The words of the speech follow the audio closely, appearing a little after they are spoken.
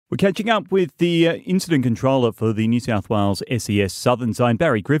We're catching up with the incident controller for the New South Wales SES Southern Zone,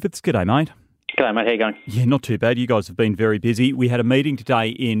 Barry Griffiths. G'day, mate. G'day, mate. How you going? Yeah, not too bad. You guys have been very busy. We had a meeting today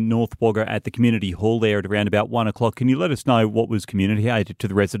in North Wagga at the community hall there at around about 1 o'clock. Can you let us know what was communicated to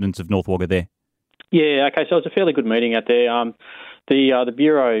the residents of North Wagga there? Yeah, okay. So it was a fairly good meeting out there. The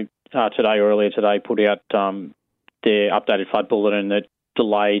Bureau earlier today, put out their updated flood bulletin that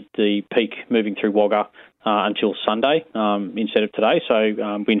delayed the peak moving through Wagga until Sunday instead of today.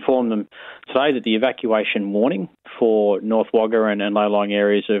 So we informed them today that the evacuation warning for North Wagga and low-lying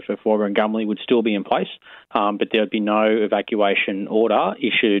areas of Wagga and Gumley would still be in place, but there would be no evacuation order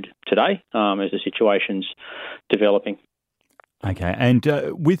issued today as the situation's developing. Okay, and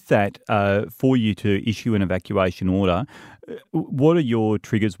with that, for you to issue an evacuation order, what are your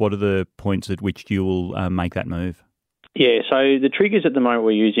triggers? What are the points at which you will make that move? Yeah, so the triggers at the moment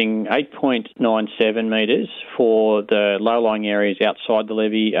we're using 8.97 metres for the low-lying areas outside the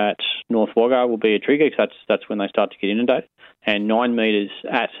levee at North Wagga will be a trigger because that's when they start to get inundated, and 9 metres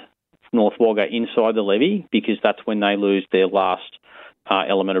at North Wagga inside the levee because that's when they lose their last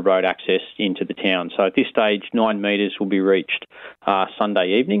element of road access into the town. So at this stage, 9 metres will be reached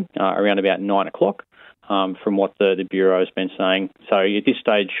Sunday evening around about 9 o'clock from what the Bureau has been saying. So at this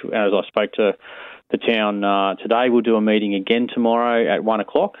stage, as I spoke to the town today, we'll do a meeting again tomorrow at 1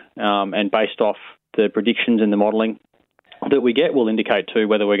 o'clock, and based off the predictions and the modelling that we get, we'll indicate too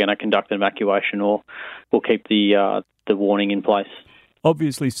whether we're going to conduct an evacuation or we'll keep the warning in place.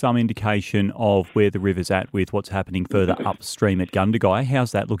 Obviously, some indication of where the river's at with what's happening further upstream at Gundagai.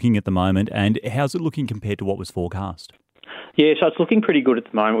 How's that looking at the moment, and how's it looking compared to what was forecast? Yeah, so it's looking pretty good at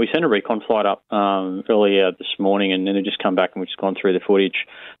the moment. We sent a recon flight up earlier this morning, and then they've just come back and we've just gone through the footage.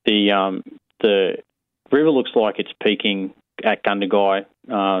 The river looks like it's peaking at Gundagai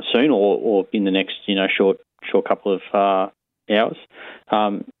soon, or in the next short couple of hours.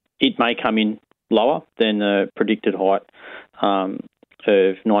 It may come in lower than the predicted height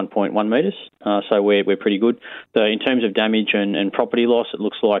of 9.1 metres, so we're pretty good. In terms of damage and property loss, it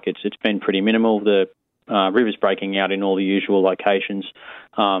looks like it's been pretty minimal. The river's breaking out in all the usual locations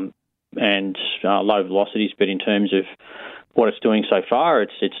and low velocities, but in terms of what it's doing so far,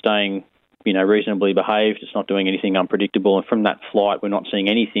 it's staying reasonably behaved. It's not doing anything unpredictable, and from that flight, we're not seeing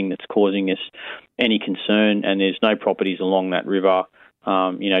anything that's causing us any concern. And there's no properties along that river,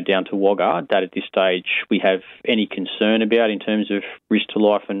 down to Wagga, that at this stage we have any concern about in terms of risk to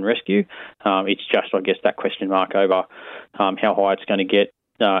life and rescue. It's just, I guess, that question mark over how high it's going to get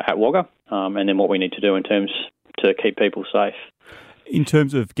at Wagga, and then what we need to do in terms to keep people safe. In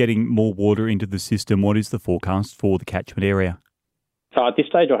terms of getting more water into the system, what is the forecast for the catchment area? So at this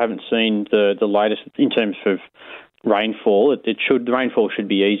stage, I haven't seen the latest in terms of rainfall. The rainfall should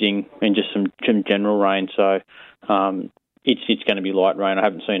be easing and just some general rain. So it's going to be light rain. I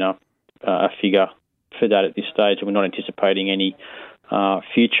haven't seen a figure for that at this stage, and we're not anticipating any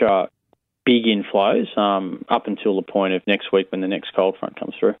future big inflows up until the point of next week when the next cold front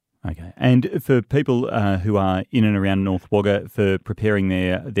comes through. Okay. And for people who are in and around North Wagga for preparing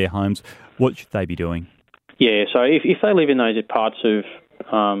their homes, what should they be doing? Yeah, so if they live in those parts of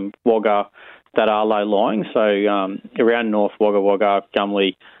Wagga that are low-lying, so around North Wagga,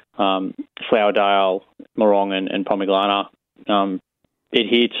 Gumley, Flowerdale, Morong and Pomegranate,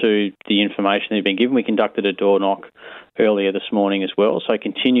 adhere to the information they've been given. We conducted a door knock earlier this morning as well, so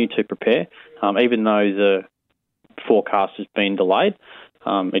continue to prepare. Even though the forecast has been delayed,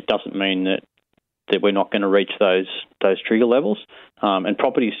 it doesn't mean that we're not going to reach those trigger levels, and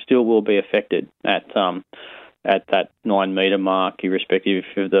properties still will be affected at that 9 metre mark, irrespective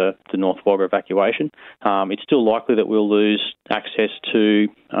of the North Wagga evacuation. It's still likely that we'll lose access to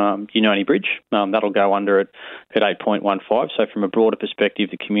Unoni Bridge. That'll go under at 8.15. So from a broader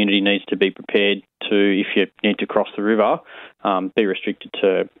perspective, the community needs to be prepared to, if you need to cross the river, be restricted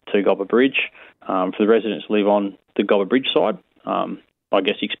to Gobba Bridge. For the residents who live on the Gobba Bridge side, I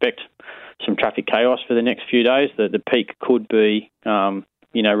guess expect some traffic chaos for the next few days. The peak could be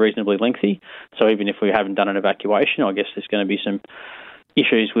reasonably lengthy. So even if we haven't done an evacuation, I guess there's going to be some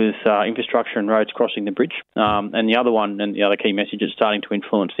issues with infrastructure and roads crossing the bridge. And the other one, and the other key message that's starting to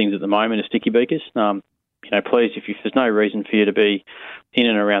influence things at the moment is sticky beakers. Please, if there's no reason for you to be in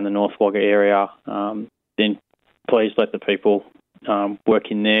and around the North Wagga area, then please let the people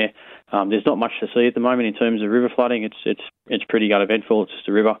work in there. There's not much to see at the moment in terms of river flooding. It's pretty uneventful. It's just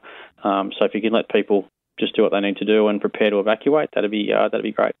a river. So if you can let people just do what they need to do and prepare to evacuate, that'd be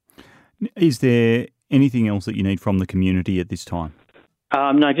great. Is there anything else that you need from the community at this time?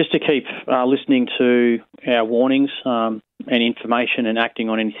 No, just to keep listening to our warnings and information and acting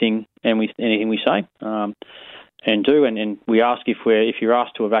on anything we say. do. And we ask if you're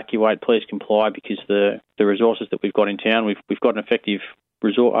asked to evacuate, please comply, because the resources that we've got in town, we've got an effective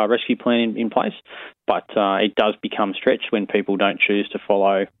rescue plan in place, but it does become stretched when people don't choose to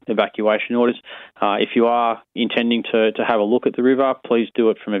follow evacuation orders. If you are intending to have a look at the river, please do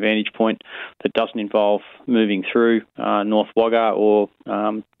it from a vantage point that doesn't involve moving through North Wagga or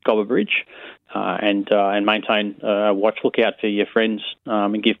Gobba Bridge, and maintain a lookout for your friends,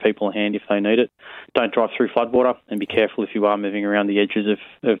 and give people a hand if they need it. Don't drive through floodwater, and be careful if you are moving around the edges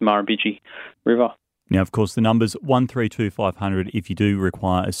of Murrumbidgee River. Now, of course, the number's 132 500 if you do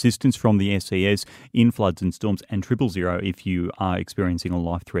require assistance from the SES in floods and storms, and 000 if you are experiencing a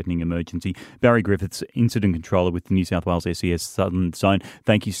life-threatening emergency. Barry Griffiths, Incident Controller with the New South Wales SES Southern Zone,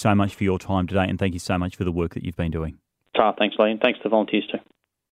 thank you so much for your time today, and thank you so much for the work that you've been doing. Thanks, Lee, and thanks to the volunteers too.